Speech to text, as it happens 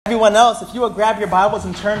Everyone else, if you would grab your Bibles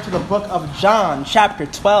and turn to the book of John, chapter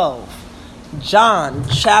 12. John,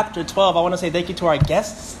 chapter 12. I want to say thank you to our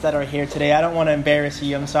guests that are here today. I don't want to embarrass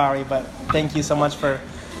you, I'm sorry, but thank you so much for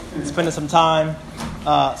spending some time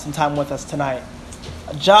with us tonight.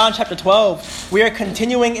 John, chapter 12. We are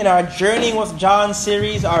continuing in our Journeying with John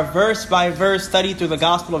series, our verse-by-verse study through the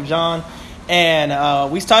Gospel of John.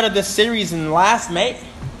 And we started this series in last May.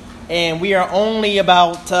 And we are only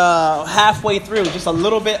about halfway through, just a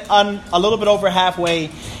little bit over halfway,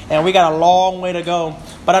 and we got a long way to go.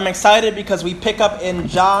 But I'm excited because we pick up in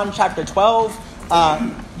John chapter 12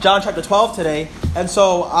 today. And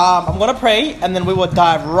so I'm going to pray, and then we will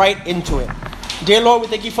dive right into it. Dear Lord, we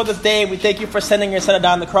thank you for this day. We thank you for sending your Son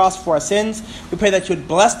down the cross for our sins. We pray that you would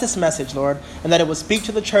bless this message, Lord, and that it will speak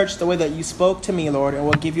to the church the way that you spoke to me, Lord, and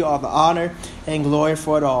we'll give you all the honor and glory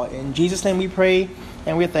for it all. In Jesus' name we pray.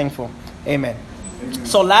 And we're thankful. Amen.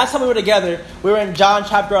 So last time we were together, we were in John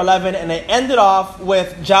chapter 11, and it ended off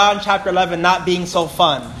with John chapter 11 not being so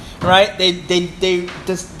fun, right?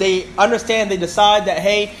 They understand, they decide that,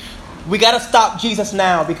 hey, we got to stop Jesus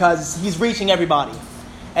now because he's reaching everybody.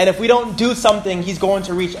 And if we don't do something, he's going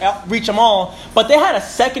to reach them all. But they had a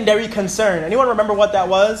secondary concern. Anyone remember what that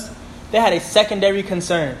was? They had a secondary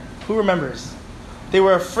concern. Who remembers? They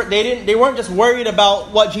weren't just worried about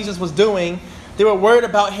what Jesus was doing. They were worried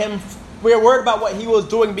about him. We were worried about what he was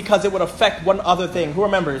doing because it would affect one other thing. Who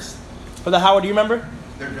remembers? Brother Howard, do you remember?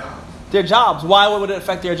 Their jobs. Their jobs. Why would it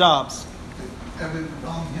affect their jobs? That would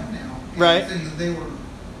involve him now. Right. Anything that they were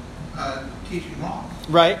teaching wrong.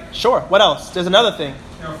 Right. Sure. What else? There's another thing.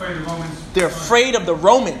 They're afraid of Romans. They're afraid of the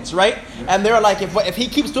Romans, right? And they're like, if he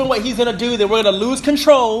keeps doing what he's going to do, then we're going to lose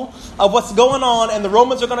control of what's going on, and the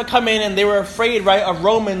Romans are going to come in, and they were afraid, right, of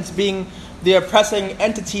Romans being the oppressing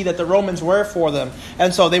entity that the Romans were for them.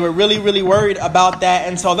 And so they were really, really worried about that.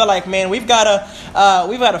 And so they're like, man, we've got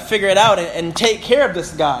to figure it out and take care of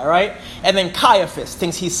this guy, right? And then Caiaphas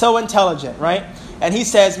thinks he's so intelligent, right? And he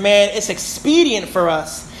says, man, it's expedient for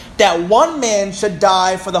us that one man should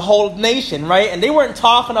die for the whole nation, right? And they weren't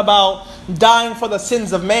talking about dying for the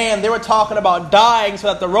sins of man. They were talking about dying so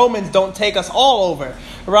that the Romans don't take us all over,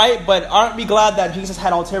 right? But aren't we glad that Jesus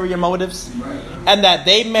had ulterior motives? Right. And that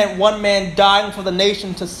they meant one man dying for the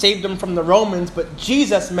nation to save them from the Romans, but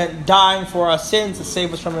Jesus meant dying for our sins to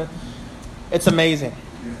save us from it. It's amazing.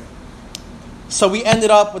 Yeah. So we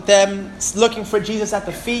ended up with them looking for Jesus at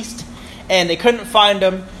the feast, and they couldn't find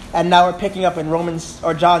him. And now we're picking up in John,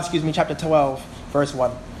 chapter 12, verse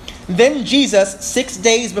 1. Then Jesus, 6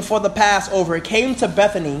 days before the Passover, came to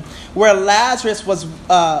Bethany, where Lazarus was,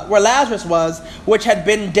 which had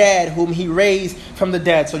been dead, whom he raised from the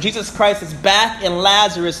dead. So Jesus Christ is back in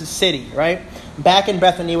Lazarus' city, right? Back in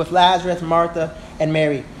Bethany with Lazarus, Martha, and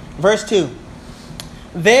Mary. Verse 2.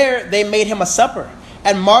 There they made him a supper.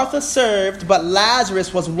 And Martha served, but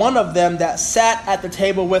Lazarus was one of them that sat at the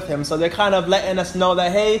table with him. So they're kind of letting us know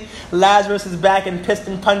that, hey, Lazarus is back in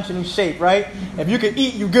piston-punching shape, right? If you could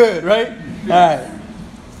eat, you good, right? All right.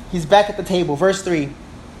 He's back at the table. Verse 3.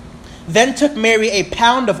 Then took Mary a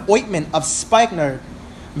pound of ointment of spikenard,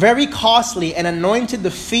 very costly, and anointed the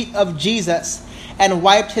feet of Jesus, and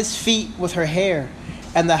wiped his feet with her hair.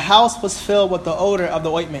 And the house was filled with the odor of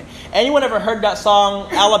the ointment. Anyone ever heard that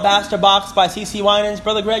song, Alabaster Box by C.C. Winans?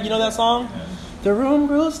 Brother Greg, you know that song? Yeah. The room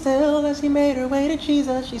grew still as she made her way to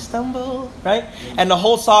Jesus. She stumbled, right? And the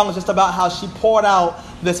whole song is just about how she poured out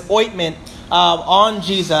this ointment on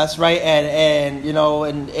Jesus, right?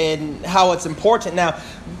 And how it's important. Now,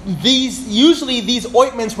 these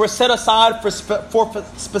ointments were set aside for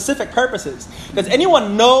specific purposes. Does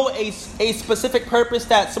anyone know a specific purpose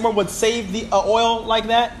that someone would save the oil like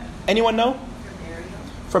that? Anyone know?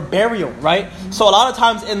 For burial, right? So a lot of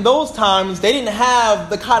times in those times, they didn't have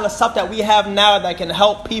the kind of stuff that we have now that can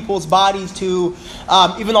help people's bodies to,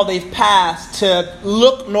 even though they've passed, to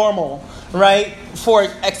look normal, right? For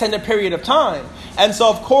an extended period of time. And so,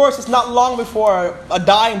 of course, it's not long before a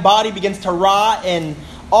dying body begins to rot and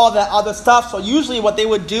all that other stuff. So usually what they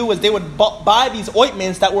would do is they would buy these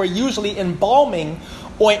ointments that were usually embalming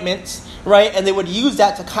ointments, right? And they would use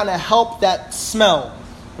that to kind of help that smell,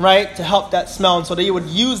 right? To help that smell. And so they would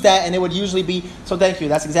use that, and it would usually be, so thank you,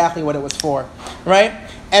 that's exactly what it was for, right?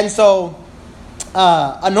 And so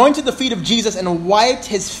anointed the feet of Jesus and wiped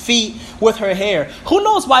his feet with her hair. Who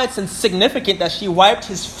knows why it's insignificant that she wiped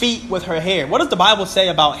his feet with her hair? What does the Bible say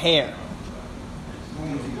about hair?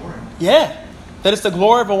 Yeah. That it's the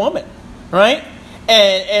glory of a woman, right?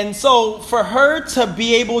 And so for her to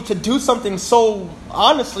be able to do something so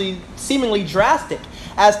honestly, seemingly drastic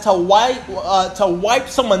as to wipe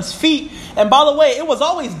someone's feet, and by the way, it was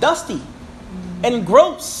always dusty. and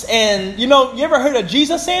gross. And, you ever heard of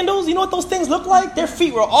Jesus sandals? You know what those things look like? Their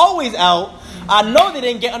feet were always out. I know they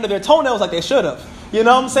didn't get under their toenails like they should have. You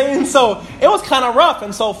know what I'm saying? So it was kind of rough.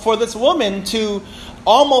 And so for this woman to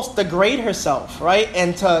almost degrade herself, right,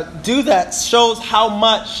 and to do that shows how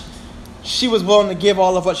much she was willing to give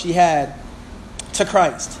all of what she had to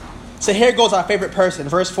Christ. So here goes our favorite person,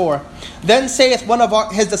 verse 4. Then saith one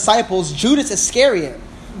of his disciples, Judas Iscariot,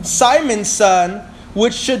 Simon's son,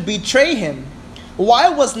 which should betray him. Why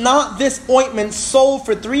was not this ointment sold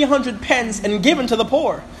for 300 pence and given to the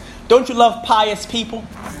poor? Don't you love pious people?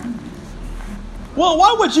 Well,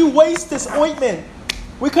 why would you waste this ointment?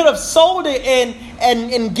 We could have sold it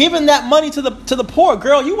and given that money to the poor.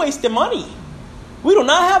 Girl, you wasted money. We do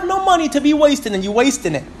not have no money to be wasting, and you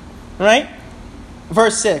wasting it. Right?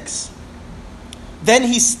 Verse 6. Then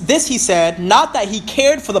he said, not that he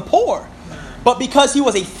cared for the poor, but because he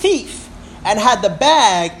was a thief and had the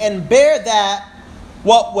bag and bare that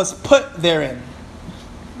what was put therein.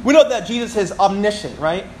 We know that Jesus is omniscient,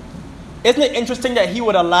 right? Isn't it interesting that he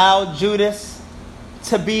would allow Judas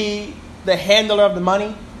to be the handler of the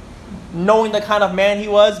money, knowing the kind of man he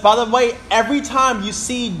was? By the way, every time you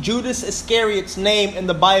see Judas Iscariot's name in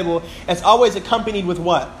the Bible, it's always accompanied with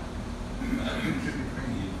what?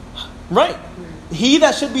 Right. He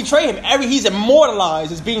that should betray him. He's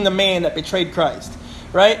immortalized as being the man that betrayed Christ.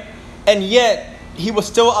 Right? And yet, he was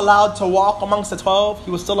still allowed to walk amongst the 12.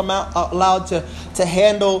 He was still allowed to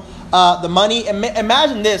handle the money.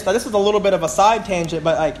 Imagine this. Now, this is a little bit of a side tangent,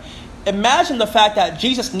 but imagine the fact that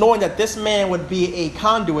Jesus, knowing that this man would be a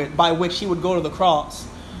conduit by which he would go to the cross,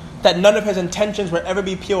 that none of his intentions would ever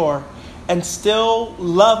be pure, and still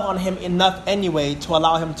love on him enough anyway to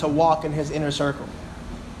allow him to walk in his inner circle.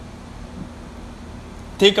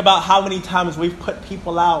 Think about how many times we've put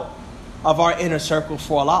people out of our inner circle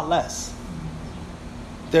for a lot less.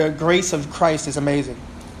 The grace of Christ is amazing.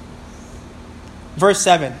 Verse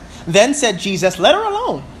 7. Then said Jesus, let her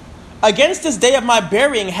alone. Against this day of my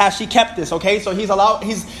burying has she kept this. Okay, so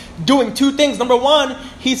he's doing two things. Number one,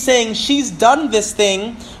 he's saying she's done this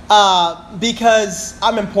thing because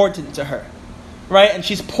I'm important to her. Right? And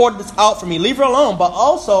she's poured this out for me. Leave her alone. But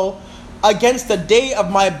also, against the day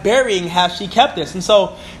of my burying has she kept this. And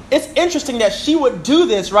so it's interesting that she would do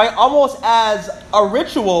this, right, almost as a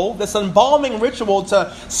ritual, this embalming ritual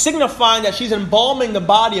to signifying that she's embalming the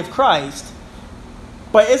body of Christ.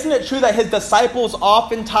 But isn't it true that his disciples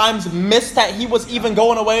oftentimes missed that he was even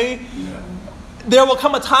going away? Yeah. There will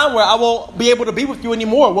come a time where I won't be able to be with you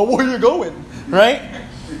anymore. Well, where are you going? Right?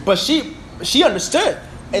 But she understood.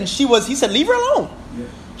 And he said, leave her alone. Yeah.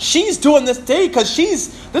 She's doing this day because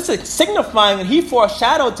this is signifying, and he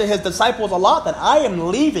foreshadowed to his disciples a lot, that I am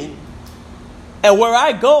leaving. And where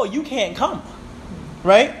I go, you can't come.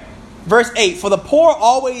 Right? Verse 8, for the poor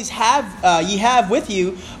always ye have with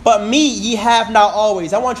you, but me ye have not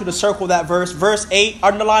always. I want you to circle that verse. Verse 8,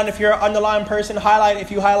 underline if you're an underlined person, highlight if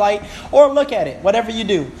you highlight, or look at it, whatever you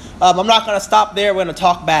do. I'm not going to stop there. We're going to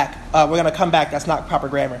talk back. We're going to come back. That's not proper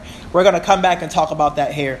grammar. We're going to come back and talk about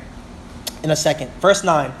that here in a second. Verse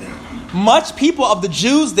 9, much people of the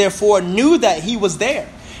Jews therefore knew that he was there,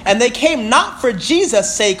 and they came not for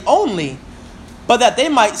Jesus' sake only, but that they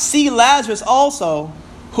might see Lazarus also,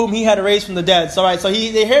 whom he had raised from the dead. So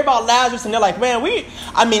they hear about Lazarus and they're like, man,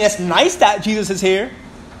 it's nice that Jesus is here.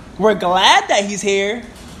 We're glad that he's here.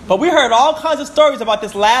 But we heard all kinds of stories about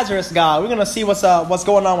this Lazarus guy. We're going to see what's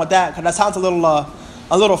going on with that, because that sounds a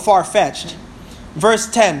little far-fetched. Verse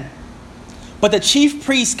 10, but the chief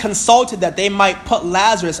priests consulted that they might put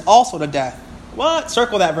Lazarus also to death. What?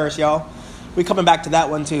 Circle that verse, y'all. We're coming back to that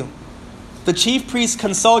one too. The chief priests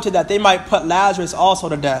consulted that they might put Lazarus also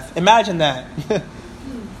to death. Imagine that.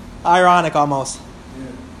 Ironic almost.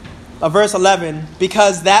 Yeah. Verse 11,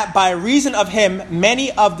 because that by reason of him,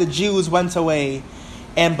 many of the Jews went away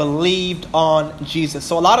and believed on Jesus.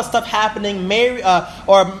 So a lot of stuff happening.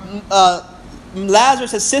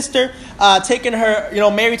 Lazarus, his sister, taking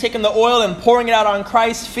Mary taking the oil and pouring it out on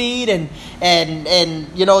Christ's feet, and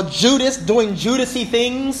Judas doing Judasy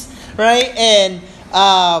things, right? And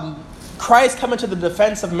Christ coming to the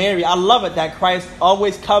defense of Mary. I love it that Christ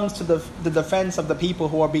always comes to the defense of the people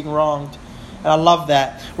who are being wronged. And I love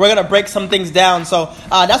that. We're going to break some things down. So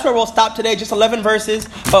that's where we'll stop today. Just 11 verses.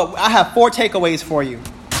 But I have 4 takeaways for you.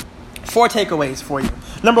 4 takeaways for you.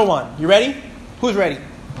 Number 1. You ready? Who's ready?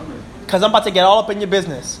 Because I'm about to get all up in your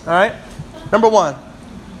business. All right? Number 1.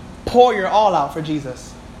 Pour your all out for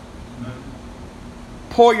Jesus.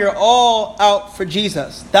 Pour your all out for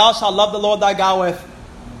Jesus. Thou shalt love the Lord thy God with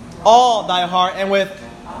all thy heart and with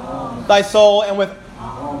thy soul and with...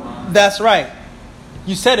 That's right.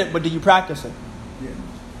 You said it, but do you practice it?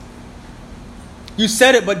 You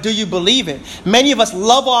said it, but do you believe it? Many of us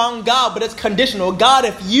love on God, but it's conditional. God,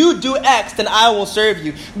 if you do X, then I will serve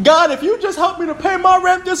you. God, if you just help me to pay my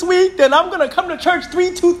rent this week, then I'm going to come to church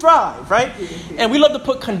 3 to thrive, right? And we love to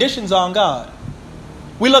put conditions on God.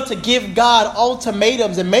 We love to give God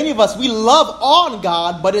ultimatums, and many of us, we love on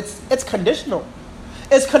God, but it's conditional.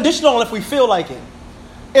 It's conditional if we feel like it.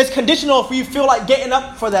 It's conditional if we feel like getting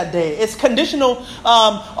up for that day. It's conditional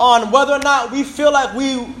on whether or not we feel like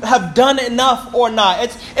we have done enough or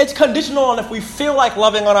not. It's conditional on if we feel like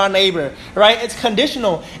loving on our neighbor, right? It's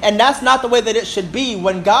conditional, and that's not the way that it should be.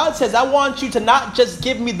 When God says, I want you to not just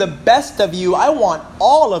give me the best of you, I want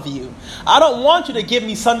all of you. I don't want you to give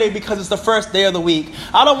me Sunday because it's the first day of the week.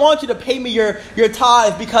 I don't want you to pay me your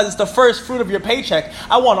tithe because it's the first fruit of your paycheck.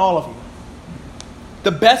 I want all of you.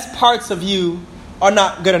 The best parts of you are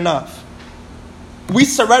not good enough. We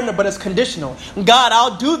surrender, but it's conditional. God,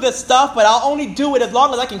 I'll do this stuff, but I'll only do it as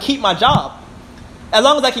long as I can keep my job. As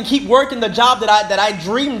long as I can keep working the job that I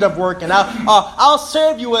dreamed of working. I'll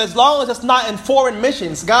serve you as long as it's not in foreign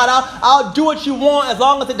missions. God, I'll do what you want as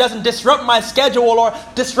long as it doesn't disrupt my schedule or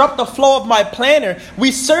disrupt the flow of my planner.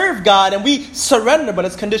 We serve God and we surrender, but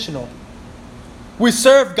it's conditional. We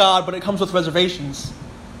serve God, but it comes with reservations.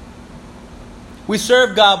 We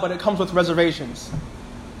serve God, but it comes with reservations.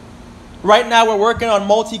 Right now, we're working on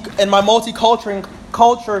in my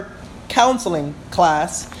multicultural counseling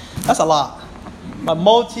class. That's a lot. My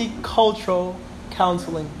multicultural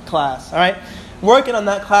counseling class. All right, working on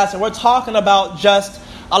that class, and we're talking about just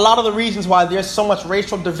a lot of the reasons why there's so much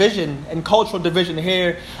racial division and cultural division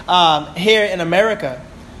here in America.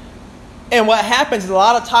 And what happens is a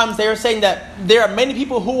lot of times they are saying that there are many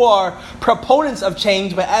people who are proponents of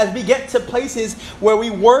change, but as we get to places where we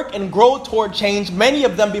work and grow toward change, many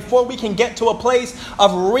of them, before we can get to a place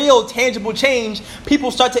of real tangible change, people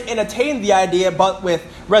start to entertain the idea, but with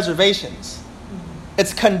reservations.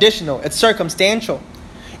 It's conditional. It's circumstantial.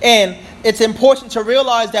 And it's important to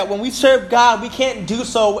realize that when we serve God, we can't do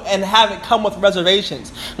so and have it come with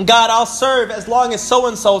reservations. God, I'll serve as long as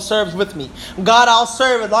so-and-so serves with me. God, I'll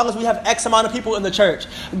serve as long as we have X amount of people in the church.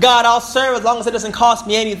 God, I'll serve as long as it doesn't cost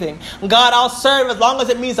me anything. God, I'll serve as long as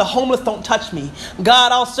it means the homeless don't touch me.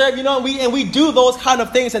 God, I'll serve, and we do those kind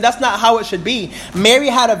of things, and that's not how it should be. Mary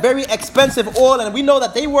had a very expensive oil, and we know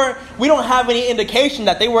that we don't have any indication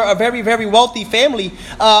that they were a very, very wealthy family.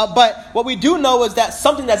 But what we do know is that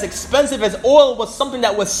something that's expensive as oil was something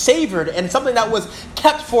that was savored and something that was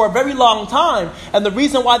kept for a very long time. And the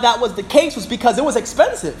reason why that was the case was because it was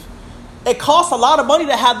expensive. It cost a lot of money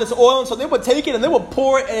to have this oil, and so they would take it and they would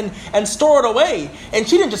pour it and store it away. And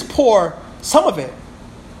she didn't just pour some of it.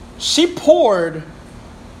 She poured,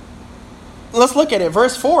 let's look at it,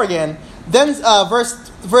 verse 4 again. Then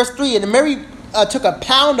verse 3, and Mary took a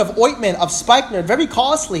pound of ointment of spikenard, very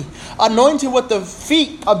costly, anointed with the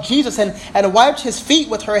feet of Jesus, and wiped his feet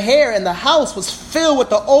with her hair, and the house was filled with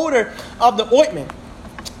the odor of the ointment.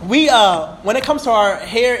 We, when it comes to our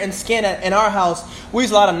hair and skin in our house, we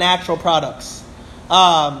use a lot of natural products.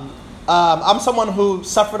 I'm someone who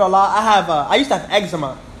suffered a lot. I used to have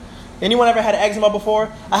eczema. Anyone ever had eczema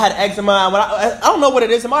before? I had eczema. I don't know what it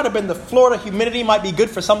is. It might have been the Florida humidity. Might be good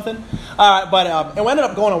for something. But it ended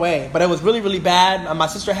up going away. But it was really, really bad. My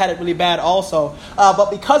sister had it really bad also. But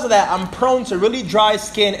because of that, I'm prone to really dry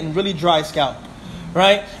skin and really dry scalp.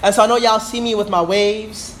 Right? And so I know y'all see me with my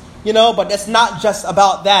waves. But it's not just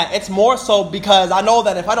about that. It's more so because I know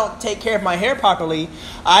that if I don't take care of my hair properly,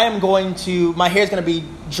 my hair is going to be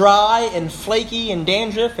dry and flaky and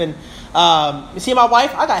dandruff. And you see my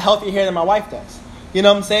wife, I got healthier hair than my wife does. You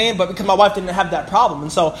know what I'm saying? But because my wife didn't have that problem.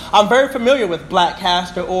 And so I'm very familiar with black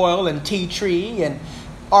castor oil and tea tree and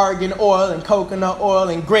argan oil and coconut oil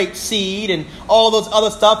and grape seed and all those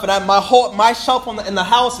other stuff. And my shelf in the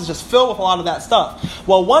house is just filled with a lot of that stuff.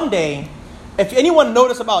 Well, one day, if anyone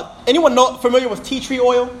familiar with tea tree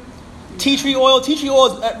oil? Tea tree oil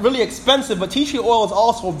is really expensive, but tea tree oil is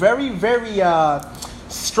also very, very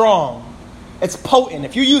strong. It's potent.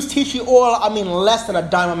 If you use tea tree oil, I mean less than a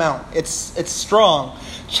dime amount. It's strong.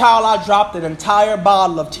 Child, I dropped an entire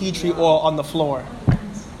bottle of tea tree oil on the floor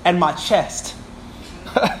and my chest.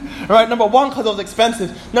 Right? Number one, because it was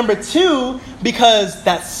expensive. Number two, because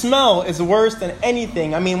that smell is worse than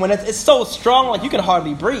anything. I mean, when it's so strong, like you can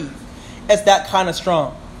hardly breathe. It's that kind of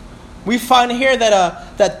strong. We find here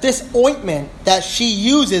that this ointment that she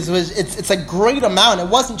uses it's a great amount. It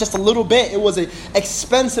wasn't just a little bit. It was an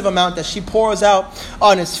expensive amount that she pours out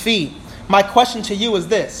on his feet. My question to you is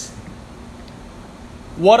this: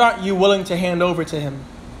 what aren't you willing to hand over to him?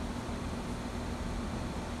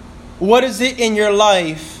 What is it in your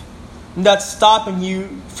life that's stopping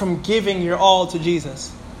you from giving your all to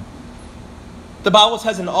Jesus? The Bible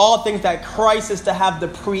says in all things that Christ is to have the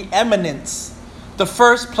preeminence, the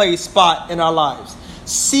first place spot in our lives.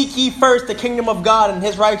 Seek ye first the kingdom of God and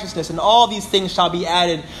his righteousness, and all these things shall be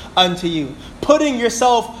added unto you. Putting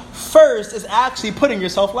yourself first is actually putting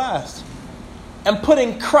yourself last. And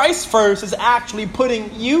putting Christ first is actually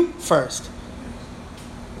putting you first.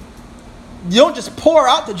 You don't just pour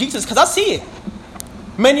out to Jesus, because I see it.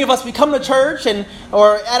 Many of us, we come to church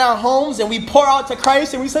or at our homes and we pour out to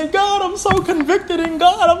Christ and we say, God, I'm so convicted in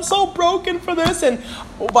God. I'm so broken for this. And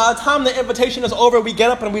by the time the invitation is over, we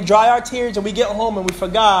get up and we dry our tears and we get home and we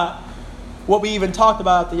forgot what we even talked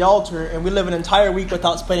about at the altar. And we live an entire week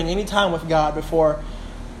without spending any time with God before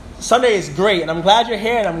Sunday is great. And I'm glad you're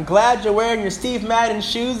here, and I'm glad you're wearing your Steve Madden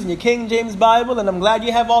shoes and your King James Bible, and I'm glad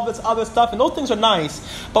you have all this other stuff, and those things are nice.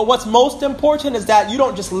 But what's most important is that you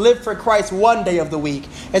don't just live for Christ one day of the week.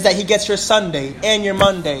 Is that he gets your Sunday, and your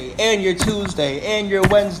Monday, and your Tuesday, and your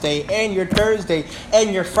Wednesday, and your Thursday,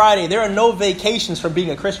 and your Friday. There are no vacations for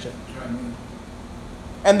being a Christian.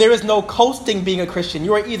 And there is no coasting being a Christian.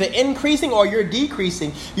 You are either increasing or you're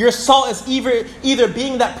decreasing. Your salt is either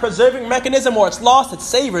being that preserving mechanism or it's lost its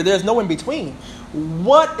savor. There's no in between.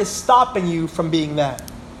 What is stopping you from being that?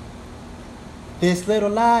 This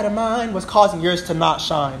little light of mine was causing yours to not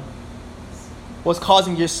shine. What's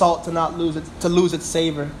causing your salt to not lose its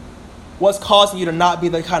savor? What's causing you to not be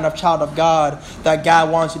the kind of child of God that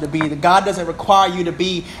God wants you to be? That God doesn't require you to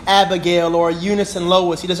be Abigail or Eunice and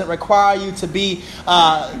Lois. He doesn't require you to be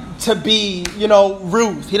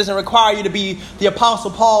Ruth. He doesn't require you to be the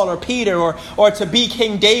Apostle Paul or Peter or to be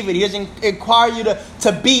King David. He doesn't require you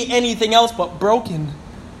to be anything else but broken.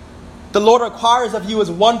 The Lord requires of you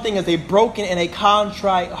is one thing, is a broken and a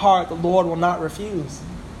contrite heart the Lord will not refuse.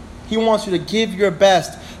 He wants you to give your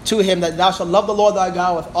best to him, that thou shalt love the Lord thy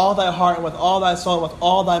God with all thy heart and with all thy soul and with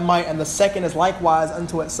all thy might. And the second is likewise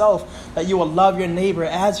unto itself, that you will love your neighbor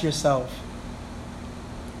as yourself.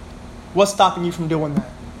 What's stopping you from doing that?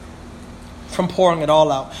 From pouring it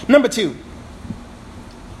all out. Number 2,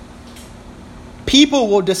 people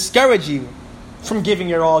will discourage you from giving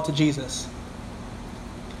your all to Jesus.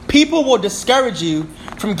 People will discourage you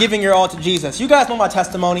from giving your all to Jesus. You guys know my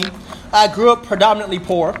testimony. I grew up predominantly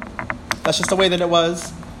poor. That's just the way that it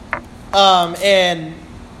was. And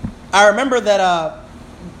I remember that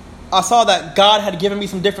I saw that God had given me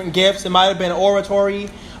some different gifts. It might have been oratory,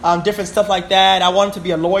 different stuff like that. I wanted to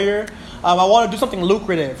be a lawyer. I wanted to do something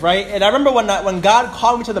lucrative, right? And I remember when God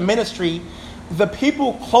called me to the ministry, the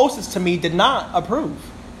people closest to me did not approve.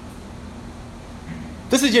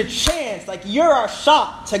 This is your chance. Like, you're our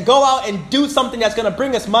shot to go out and do something that's going to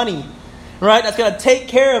bring us money, right? That's going to take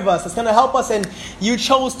care of us. That's going to help us. And you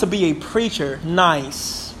chose to be a preacher.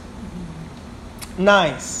 Nice.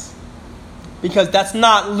 Because that's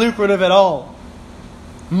not lucrative at all.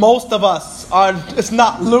 Most of us it's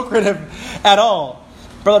not lucrative at all.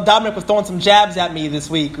 Brother Dominic was throwing some jabs at me this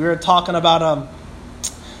week. We were talking about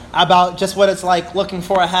just what it's like looking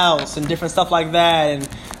for a house and different stuff like that. And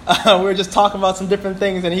we were just talking about some different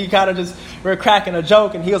things, and he kind of we were cracking a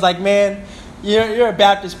joke, and he was like, man, you're a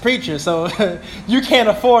Baptist preacher, so you can't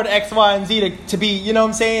afford X, Y, and Z to be, you know what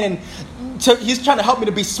I'm saying? And he's trying to help me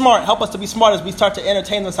to be smart, help us to be smart as we start to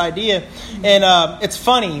entertain this idea. And it's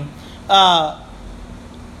funny.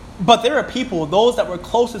 But there are people, those that were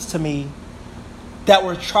closest to me, that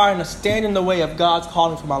were trying to stand in the way of God's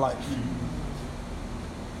calling for my life.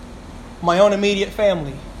 My own immediate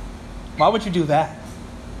family. Why would you do that?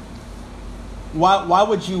 Why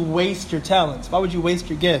would you waste your talents? Why would you waste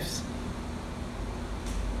your gifts?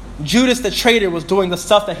 Judas the traitor was doing the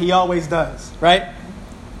stuff that he always does, right?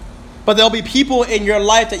 But there'll be people in your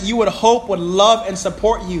life that you would hope would love and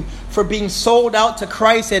support you for being sold out to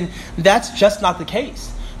Christ, and that's just not the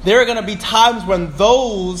case. There are going to be times when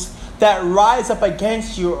those that rise up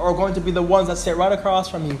against you are going to be the ones that sit right across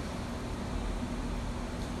from you.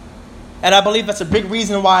 And I believe that's a big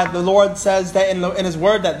reason why the Lord says that in his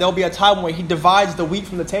word, that there'll be a time where he divides the wheat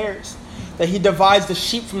from the tares, that he divides the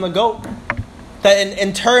sheep from the goat, that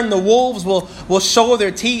in turn the wolves will show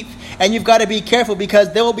their teeth. And you've got to be careful,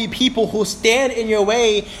 because there will be people who stand in your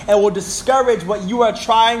way and will discourage what you are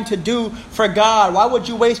trying to do for God. Why would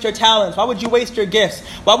you waste your talents? Why would you waste your gifts?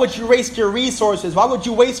 Why would you waste your resources? Why would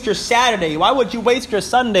you waste your Saturday? Why would you waste your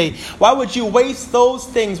Sunday? Why would you waste those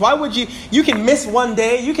things? Why would you can miss one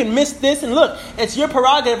day, you can miss this, and look, it's your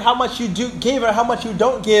prerogative how much you do give or how much you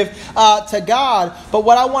don't give to God. But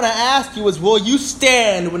what I want to ask you is, will you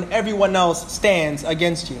stand when everyone else stands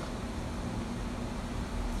against you?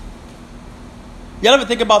 Y'all ever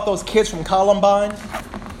think about those kids from Columbine?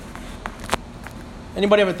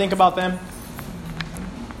 Anybody ever think about them?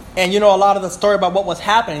 And you know a lot of the story about what was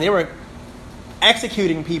happening.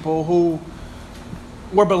 executing people who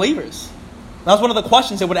were believers. That was one of the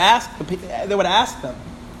questions they would ask them.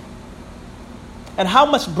 And how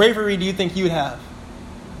much bravery do you think you'd have?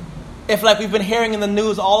 If, like we've been hearing in the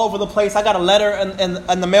news all over the place, I got a letter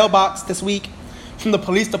in the mailbox this week from the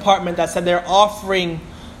police department that said they're offering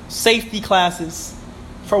safety classes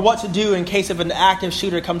for what to do in case of an active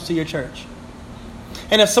shooter comes to your church.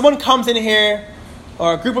 And if someone comes in here,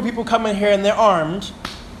 or a group of people come in here and they're armed,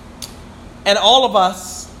 and all of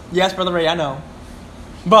us, yes, Brother Ray, I know,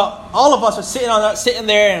 but all of us are sitting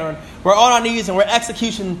there and we're on our knees and we're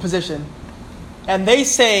execution position, and they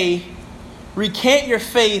say, recant your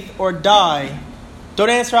faith or die. Don't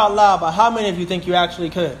answer out loud, but how many of you think you actually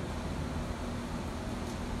could?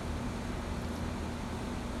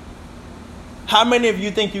 How many of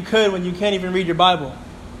you think you could when you can't even read your Bible?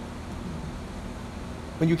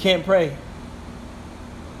 When you can't pray?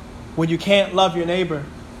 When you can't love your neighbor?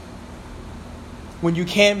 When you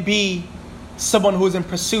can't be someone who is in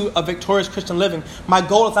pursuit of victorious Christian living? My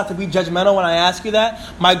goal is not to be judgmental when I ask you that.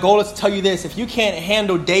 My goal is to tell you this: if you can't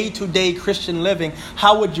handle day-to-day Christian living,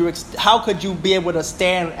 how could you be able to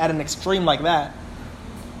stand at an extreme like that?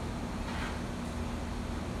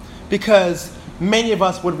 Because many of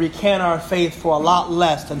us would recant our faith for a lot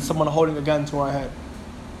less than someone holding a gun to our head.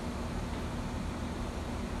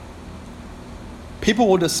 People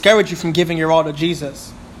will discourage you from giving your all to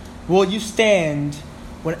Jesus. Will you stand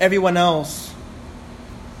when everyone else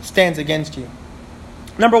stands against you?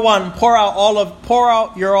 Number one, pour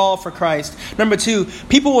out your all for Christ. Number two,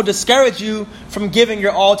 people will discourage you from giving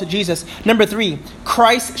your all to Jesus. Number three,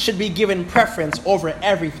 Christ should be given preference over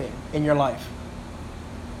everything in your life.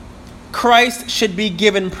 Christ should be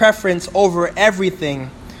given preference over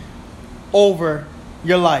everything over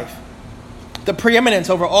your life. The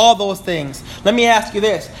preeminence over all those things. Let me ask you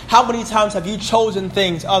this: how many times have you chosen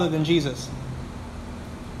things other than Jesus?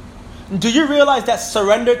 Do you realize that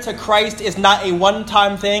surrender to Christ is not a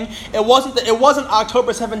one-time thing? It wasn't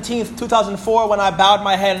October 17th, 2004 when I bowed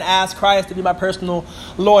my head and asked Christ to be my personal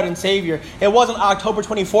Lord and Savior. It wasn't October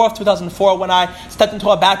 24th, 2004 when I stepped into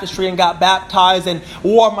a baptistry and got baptized and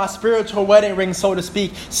wore my spiritual wedding ring, so to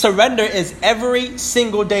speak. Surrender is every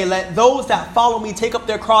single day. Let those that follow me take up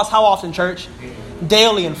their cross. How often, church?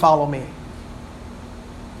 Daily, and follow me.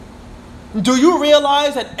 Do you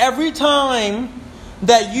realize that every time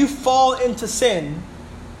that you fall into sin,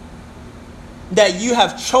 that you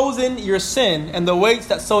have chosen your sin and the weights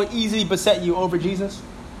that so easily beset you over Jesus?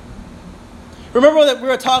 Remember that we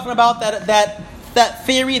were talking about that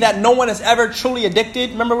theory that no one is ever truly addicted?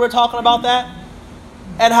 Remember we were talking about that?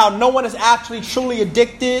 And how no one is actually truly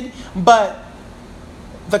addicted, but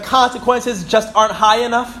the consequences just aren't high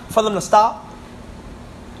enough for them to stop?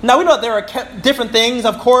 Now, we know that there are different things,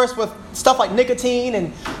 of course, with stuff like nicotine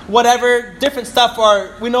and whatever, different stuff.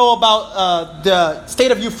 We know about the state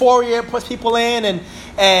of euphoria it puts people in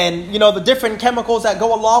and the different chemicals that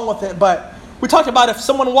go along with it. But we talked about if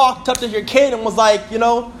someone walked up to your kid and was like,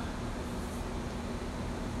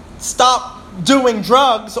 stop doing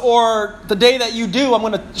drugs, or the day that you do, I'm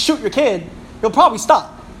going to shoot your kid, you'll probably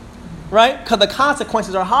stop, right? Because the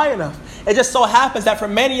consequences are high enough. It just so happens that for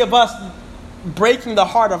many of us, breaking the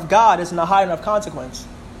heart of God isn't a high enough consequence.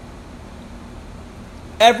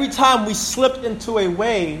 Every time we slip into a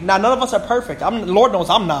way, now none of us are perfect. Lord knows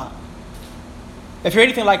I'm not. If you're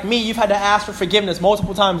anything like me, you've had to ask for forgiveness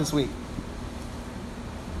multiple times this week.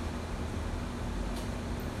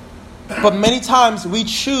 But many times we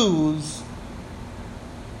choose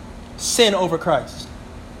sin over Christ,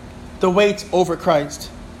 the weight over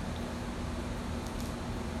Christ.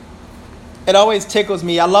 It always tickles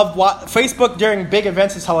me. I love Facebook during big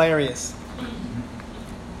events is hilarious.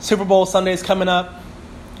 Super Bowl Sunday is coming up.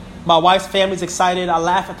 My wife's family's excited. I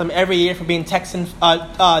laugh at them every year for being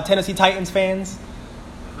Tennessee Titans fans.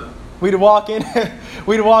 We'd walk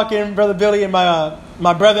in, Brother Billy and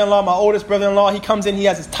my brother-in-law, my oldest brother-in-law. He comes in, he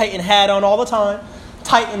has his Titan hat on all the time,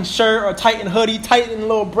 Titan shirt or Titan hoodie, Titan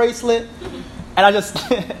little bracelet, and I just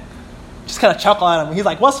kind of chuckle at him. He's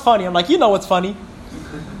like, "What's funny?" I'm like, "You know what's funny?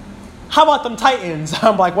 How about them Titans?"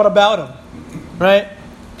 I'm like, "What about them?" Right?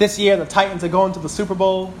 This year, the Titans are going to the Super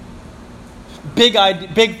Bowl. Big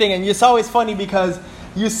thing. And it's always funny because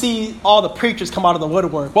you see all the preachers come out of the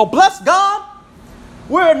woodwork. Well, bless God,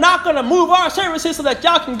 we're not going to move our services so that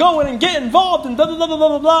y'all can go in and get involved and blah, blah, blah,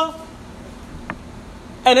 blah, blah, blah.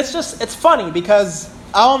 And it's funny because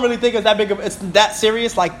I don't really think it's that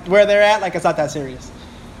serious, like where they're at. Like, it's not that serious.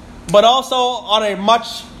 But also on a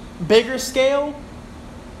much bigger scale,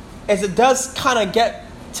 as it does kind of get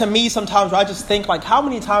to me sometimes where I just think, like, how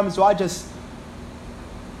many times do I just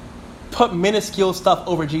put minuscule stuff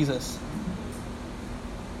over Jesus?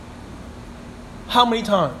 How many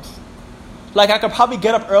times? Like, I could probably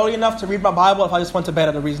get up early enough to read my Bible if I just went to bed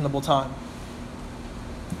at a reasonable time.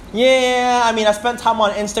 Yeah, I mean, I spent time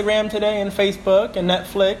on Instagram today and Facebook and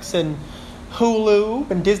Netflix and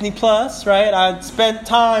Hulu and Disney Plus, right? I spent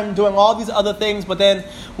time doing all these other things, but then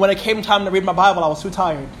when it came time to read my Bible, I was too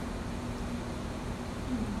tired.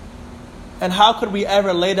 And how could we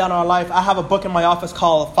ever lay down our life? I have a book in my office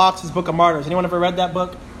called Fox's Book of Martyrs. Anyone ever read that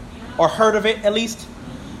book? Or heard of it, at least?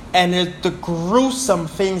 And there's the gruesome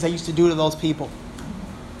things they used to do to those people,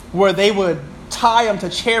 where they would tie them to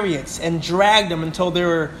chariots and drag them until they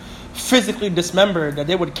were physically dismembered, that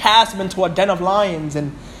they would cast them into a den of lions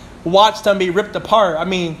and watch them be ripped apart. I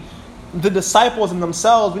mean, the disciples in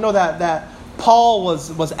themselves, we know that Paul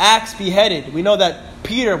was axe beheaded. We know that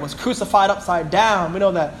Peter was crucified upside down. We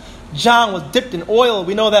know that John was dipped in oil.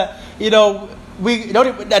 We know that,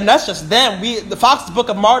 and that's just them. The Fox's Book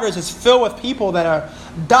of Martyrs is filled with people that are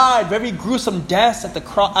died very gruesome deaths at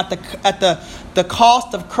the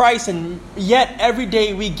cost of Christ, and yet every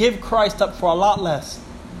day we give Christ up for a lot less.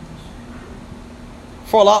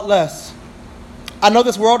 For a lot less. I know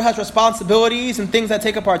this world has responsibilities and things that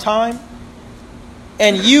take up our time,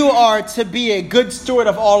 and you are to be a good steward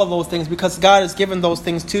of all of those things because God has given those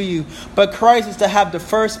things to you. But Christ is to have the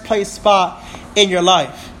first place spot in your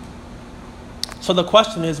life. So the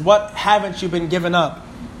question is, what haven't you been given up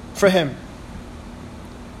for Him?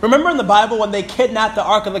 Remember in the Bible when they kidnapped the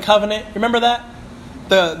Ark of the Covenant? Remember that?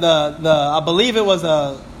 I believe it was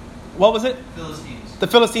what was it? Philistines. The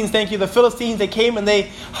Philistines, thank you. The Philistines, they came and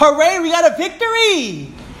hooray, we got a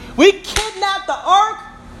victory! We kidnapped the Ark.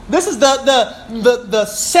 This is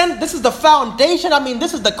this is the foundation. I mean,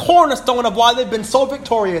 this is the cornerstone of why they've been so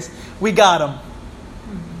victorious. We got them.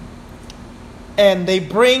 And they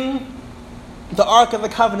bring the Ark of the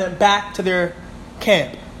Covenant back to their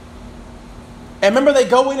camp. And remember, they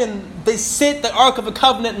go in and they sit the Ark of the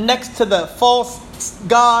Covenant next to the false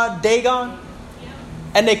god Dagon.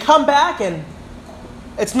 And they come back and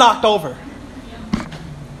it's knocked over.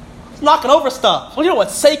 It's knocking over stuff. Well, you know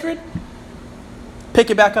what's sacred? Pick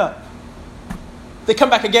it back up. They come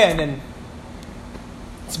back again and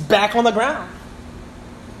it's back on the ground.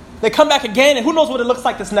 They come back again and who knows what it looks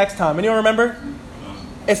like this next time? Anyone remember?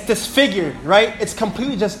 It's disfigured, right? It's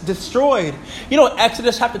completely just destroyed. You know,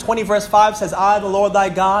 Exodus chapter 20 verse 5 says, I, the Lord thy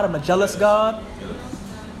God, am a jealous God.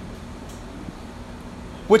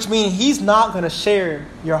 Which means He's not going to share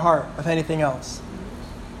your heart with anything else.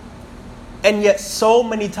 And yet so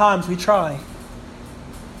many times we try.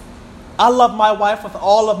 I love my wife with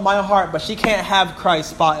all of my heart, but she can't have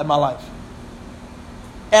Christ's spot in my life.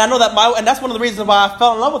 And I know that and that's one of the reasons why I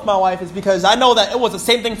fell in love with my wife, is because I know that it was the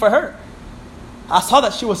same thing for her. I saw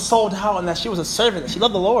that she was sold out and that she was a servant, that she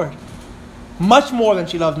loved the Lord much more than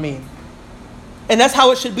she loved me. And that's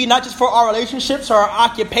how it should be, not just for our relationships or our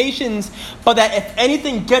occupations, but that if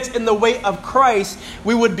anything gets in the way of Christ,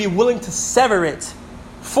 we would be willing to sever it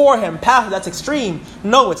for Him. Pastor, that's extreme.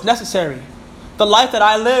 No, it's necessary. The life that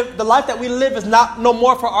I live, the life that we live is no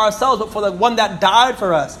more for ourselves, but for the one that died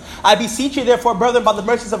for us. I beseech you, therefore, brethren, by the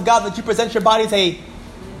mercies of God, that you present your bodies a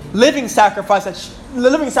living sacrifice.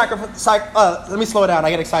 Let me slow down. I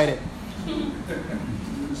get excited.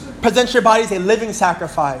 Present your bodies a living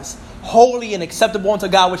sacrifice, holy and acceptable unto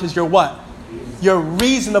God, which is your what? Your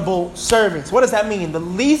reasonable service. What does that mean? The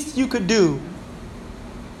least you could do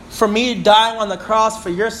for me dying on the cross for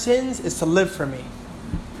your sins is to live for me.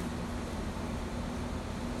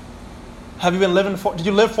 Have you been living for? Did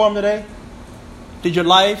you live for Him today? Did your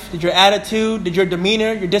life, did your attitude, did your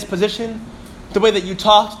demeanor, your disposition, the way that you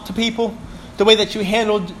talked to people, the way that you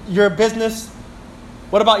handled your business?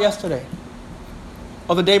 What about yesterday?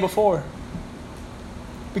 Or the day before?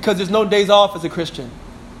 Because there's no days off as a Christian.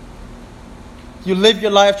 You live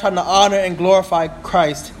your life trying to honor and glorify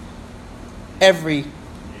Christ every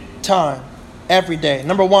time, every day.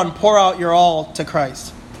 Number one, pour out your all to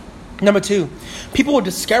Christ. Number two, people will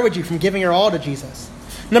discourage you from giving your all to Jesus.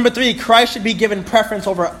 Number three, Christ should be given preference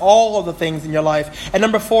over all of the things in your life. And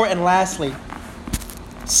number four, and lastly,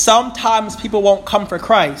 sometimes people won't come for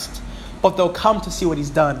Christ, but they'll come to see what He's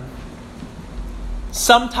done.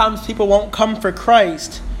 Sometimes people won't come for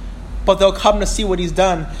Christ, but they'll come to see what He's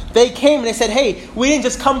done. They came and they said, hey, we didn't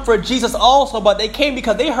just come for Jesus also, but they came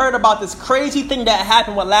because they heard about this crazy thing that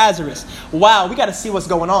happened with Lazarus. Wow, we got to see what's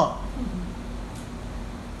going on.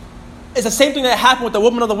 It's the same thing that happened with the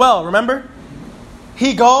woman of the well, remember?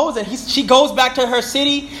 He goes and she goes back to her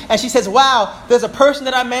city and she says, wow, there's a person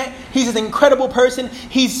that I met. He's an incredible person.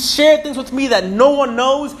 He's shared things with me that no one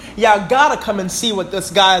knows. Yeah, I got to come and see what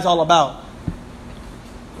this guy is all about.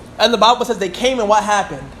 And the Bible says they came and what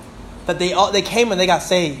happened? That they came and they got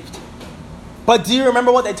saved. But do you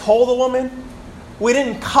remember what they told the woman? We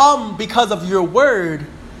didn't come because of your word.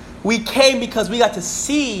 We came because we got to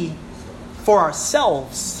see for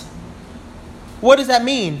ourselves. What does that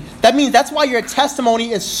mean? That means that's why your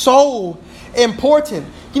testimony is so important.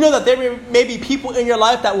 You know that there may be people in your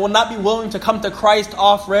life that will not be willing to come to Christ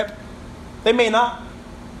off rip. They may not.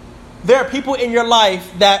 There are people in your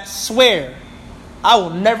life that swear, I will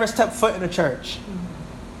never step foot in a church.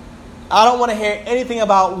 I don't want to hear anything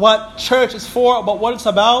about what church is for, about what it's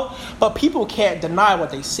about. But people can't deny what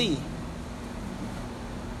they see.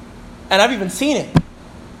 And I've even seen it.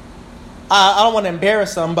 I don't want to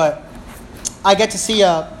embarrass them, but I get to see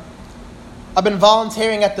I've been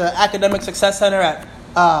volunteering at the Academic Success Center at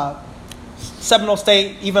Seminole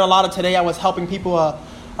State. Even a lot of today I was helping people,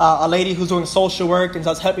 a lady who's doing social work, and so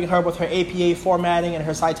I was helping her with her APA formatting and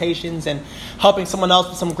her citations, and helping someone else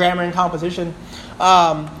with some grammar and composition.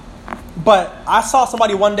 But I saw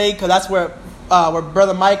somebody one day, because that's where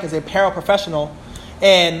Brother Mike is a paraprofessional,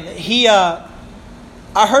 and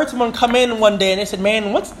I heard someone come in one day and they said,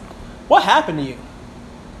 "Man, what happened to you?"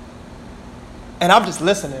 And I'm just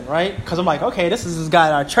listening, right? Because I'm like, okay, this is this guy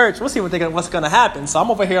at our church. We'll see what's going to happen. So I'm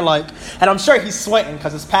over here like, and I'm sure he's sweating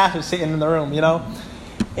because his pastor's sitting in the room, you know?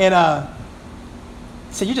 And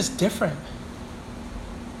so you're just different.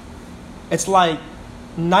 It's like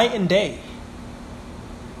night and day.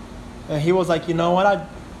 And he was like, you know what? I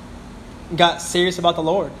got serious about the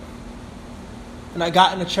Lord. And I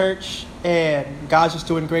got in the church, and God's just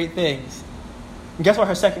doing great things. And guess what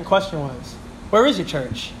her second question was? Where is your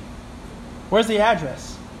church? Where's the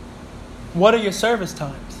address? What are your service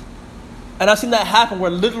times? And I've seen that happen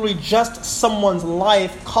where literally just someone's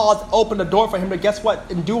life opened the door for him to guess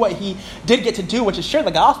what? And do what he did get to do, which is share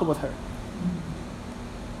the gospel with her.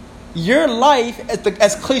 Your life,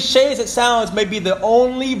 as cliche as it sounds, may be the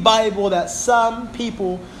only Bible that some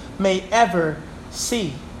people may ever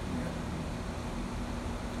see.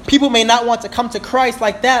 People may not want to come to Christ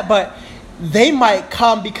like that, but they might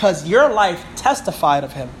come because your life testified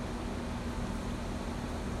of him.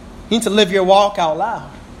 You need to live your walk out loud.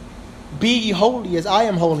 Be ye holy as I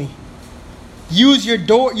am holy. Use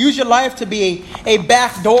your life to be a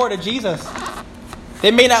back door to Jesus. They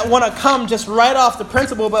may not want to come just right off the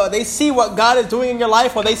principle, but they see what God is doing in your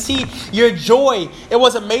life, or they see your joy. It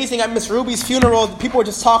was amazing at Miss Ruby's funeral. People were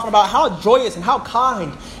just talking about how joyous and how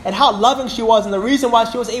kind and how loving she was. And the reason why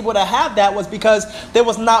she was able to have that was because there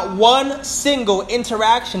was not one single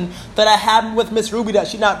interaction that I had with Miss Ruby that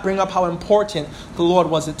she did not bring up how important the Lord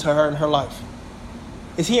was to her in her life.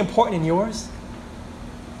 Is he important in yours?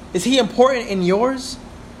 Is he important in yours?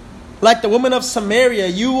 Like the woman of Samaria,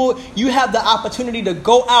 you have the opportunity to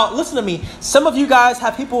go out. Listen to me. Some of you guys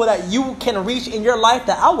have people that you can reach in your life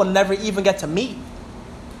that I will never even get to meet.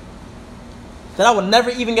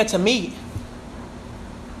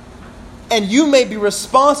 And you may be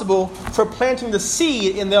responsible for planting the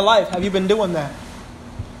seed in their life. Have you been doing that?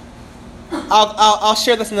 I'll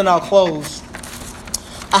share this and then I'll close.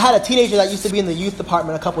 I had a teenager that used to be in the youth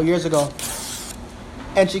department a couple years ago.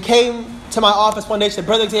 And she came to my office one day. She said,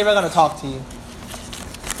 "Brother Xavier, I'm going to talk to you."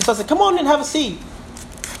 And so I said, "Come on in and have a seat."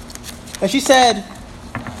 And she said,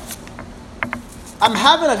 "I'm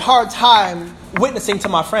having a hard time witnessing to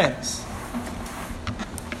my friends."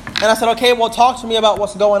 And I said, "Okay, well, talk to me about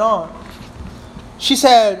what's going on." She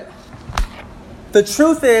said, "The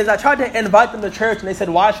truth is, I tried to invite them to church and they said,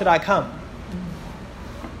 'Why should I come?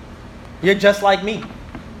 You're just like me.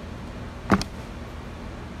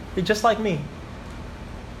 You're just like me.'"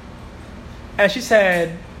 And she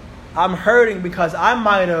said, "I'm hurting because I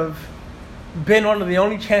might have been one of the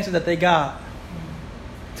only chances that they got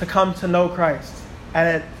to come to know Christ.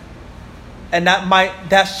 And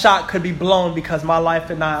that shot could be blown because my life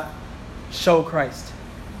did not show Christ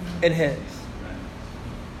in his."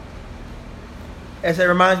 And so it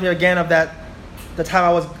reminds me again of the time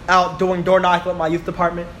I was out doing door knocking with my youth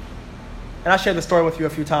department. And I shared the story with you a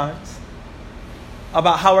few times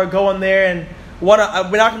about how we're going there, and we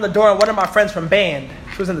knocked on the door, and one of my friends from band,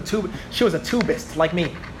 she was a tubist like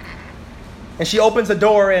me. And she opens the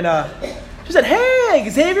door and she said, "Hey,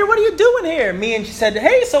 Xavier, what are you doing here?" And she said,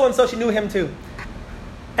 "Hey, so-and-so," she knew him too.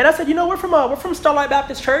 And I said, "We're from Starlight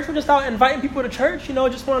Baptist Church. We're just out inviting people to church.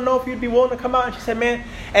 Just want to know if you'd be willing to come out." And she said, "Man,"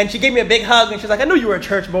 and she gave me a big hug, and she's like, "I knew you were a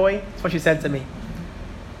church boy." That's what she said to me.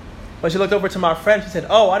 When she looked over to my friend, she said,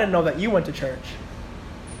 "Oh, I didn't know that you went to church."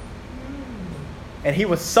 And he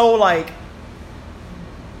was so like,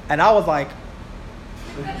 and I was like,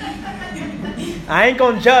 I ain't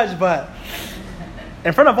gonna judge, but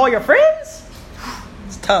in front of all your friends,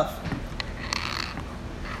 it's tough.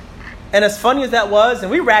 And as funny as that was,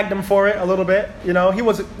 and we ragged him for it a little bit, we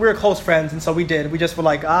were close friends, and so we did. We just were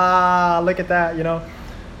like, look at that,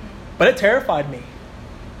 But it terrified me.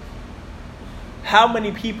 How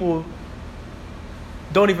many people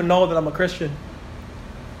don't even know that I'm a Christian?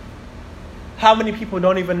 How many people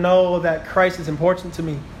don't even know that Christ is important to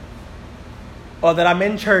me? Or that I'm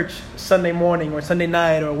in church Sunday morning or Sunday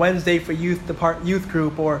night or Wednesday for youth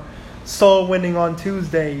group or soul winning on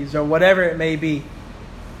Tuesdays or whatever it may be.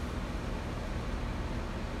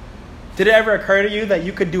 Did it ever occur to you that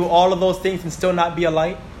you could do all of those things and still not be a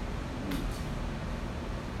light?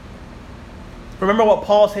 Remember what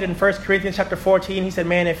Paul said in 1 Corinthians chapter 14? He said,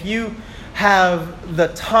 man, if you have the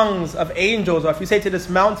tongues of angels, or if you say to this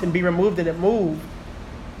mountain, be removed, and it move,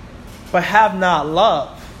 but have not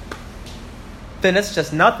love, then it's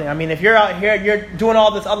just nothing. I mean, if you're out here, you're doing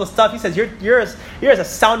all this other stuff, he says, you're as a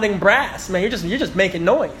sounding brass, man. You're just making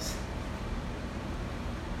noise.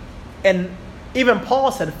 And even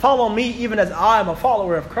Paul said, follow me even as I am a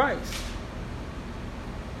follower of Christ.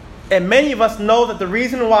 And many of us know that the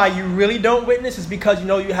reason why you really don't witness is because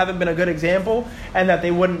you haven't been a good example and that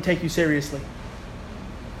they wouldn't take you seriously.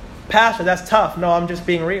 Pastor, that's tough. No, I'm just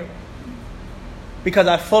being real. Because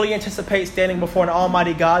I fully anticipate standing before an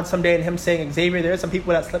almighty God someday and him saying, Xavier, there are some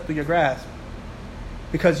people that slipped through your grasp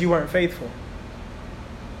because you weren't faithful.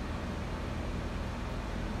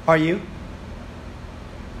 Are you?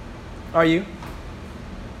 Are you?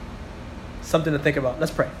 Something to think about.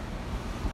 Let's pray.